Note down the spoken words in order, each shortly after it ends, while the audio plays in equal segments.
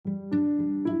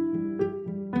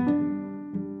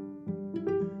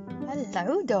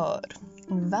Hallo daar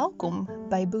en welkom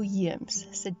by Boheems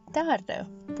se derde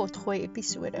potgooi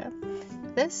episode.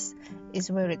 This is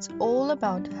where it's all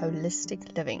about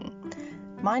holistic living.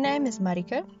 My name is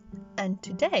Marika and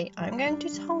today I'm going to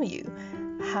tell you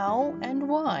how and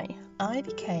why I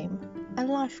became a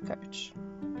life coach.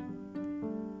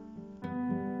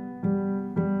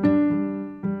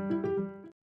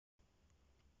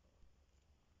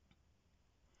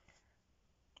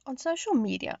 On social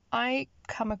media, I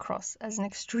come across as an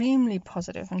extremely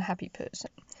positive and happy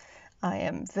person. I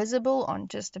am visible on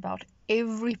just about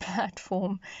every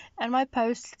platform, and my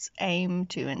posts aim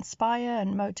to inspire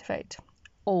and motivate.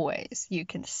 Always. You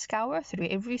can scour through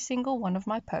every single one of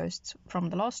my posts from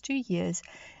the last 2 years,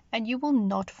 and you will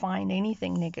not find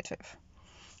anything negative.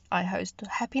 I host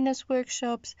happiness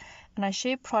workshops, and I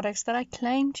share products that I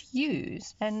claim to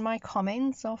use, and my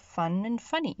comments are fun and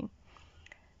funny.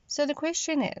 So the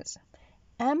question is,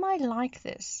 am I like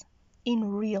this in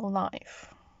real life?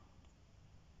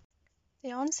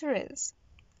 The answer is,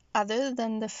 other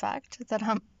than the fact that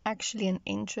I'm actually an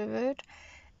introvert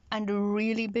and a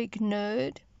really big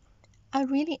nerd, I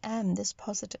really am this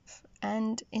positive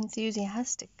and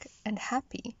enthusiastic and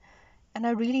happy, and I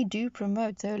really do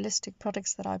promote the holistic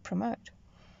products that I promote.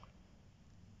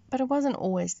 But it wasn't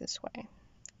always this way.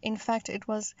 In fact, it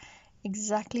was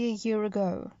exactly a year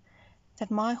ago that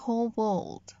my whole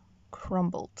world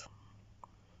crumbled.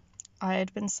 I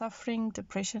had been suffering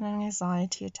depression and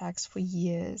anxiety attacks for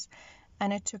years,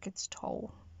 and it took its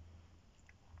toll.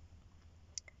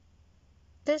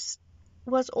 This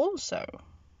was also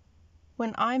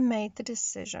when I made the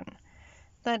decision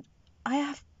that I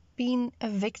have been a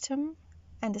victim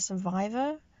and a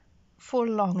survivor for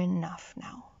long enough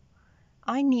now.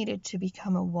 I needed to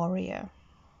become a warrior.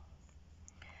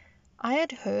 I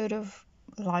had heard of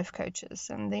life coaches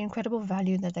and the incredible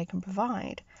value that they can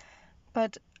provide,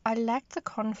 but I lacked the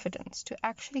confidence to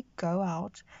actually go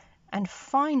out and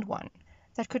find one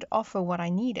that could offer what I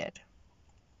needed.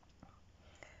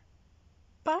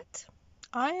 But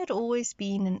I had always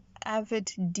been an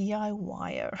avid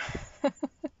DIYer.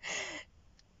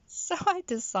 So I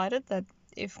decided that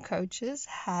if coaches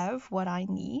have what I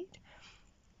need,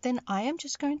 then I am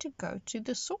just going to go to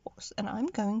the source and I'm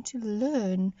going to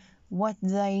learn what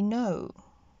they know.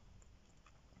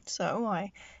 So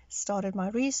I started my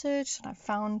research and I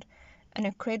found an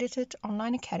accredited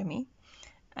online academy,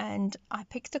 and I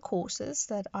picked the courses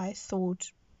that I thought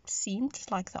seemed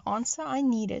like the answer I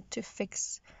needed to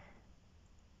fix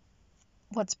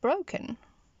what's broken.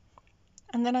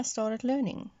 And then I started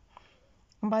learning.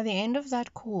 And by the end of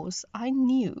that course, I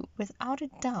knew without a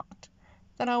doubt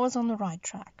that I was on the right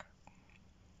track.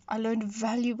 I learned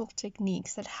valuable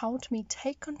techniques that helped me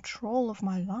take control of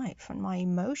my life and my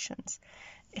emotions.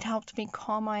 It helped me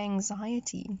calm my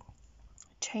anxiety,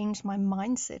 change my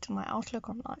mindset and my outlook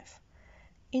on life.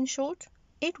 In short,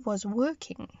 it was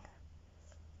working.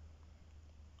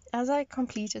 As I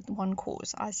completed one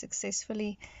course, I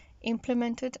successfully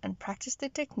implemented and practiced the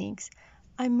techniques.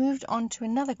 I moved on to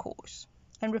another course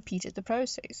and repeated the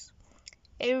process.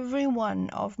 Every one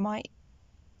of my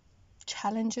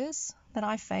challenges that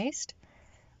I faced,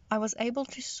 I was able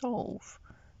to solve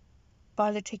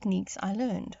by the techniques I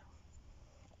learned.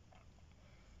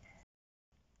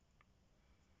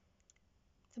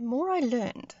 The more I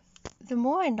learned, the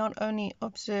more I not only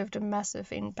observed a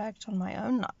massive impact on my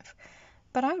own life,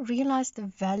 but I realized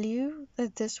the value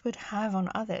that this would have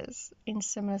on others in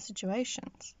similar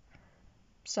situations.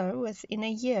 So within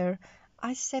a year,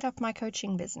 I set up my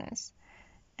coaching business,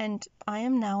 and I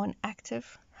am now an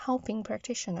active helping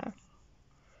practitioner.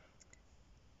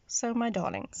 So my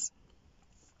darlings,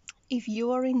 if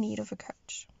you are in need of a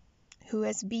coach who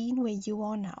has been where you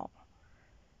are now,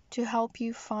 to help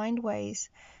you find ways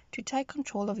to take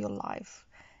control of your life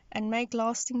and make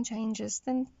lasting changes,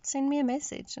 then send me a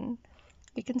message and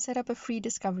we can set up a free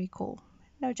discovery call.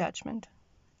 No judgment,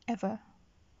 ever.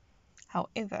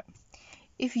 However,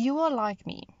 if you are like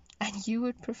me and you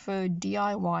would prefer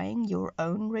DIYing your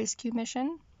own rescue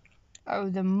mission, oh,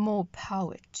 the more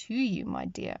power to you, my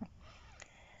dear.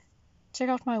 Check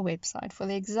out my website for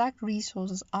the exact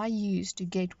resources I used to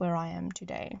get where I am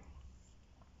today.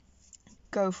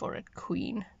 Go for it,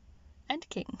 Queen and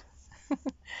King.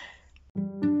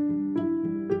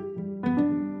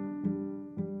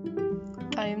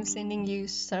 I am sending you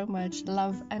so much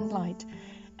love and light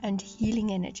and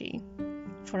healing energy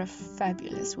for a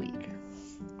fabulous week.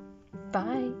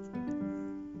 Bye.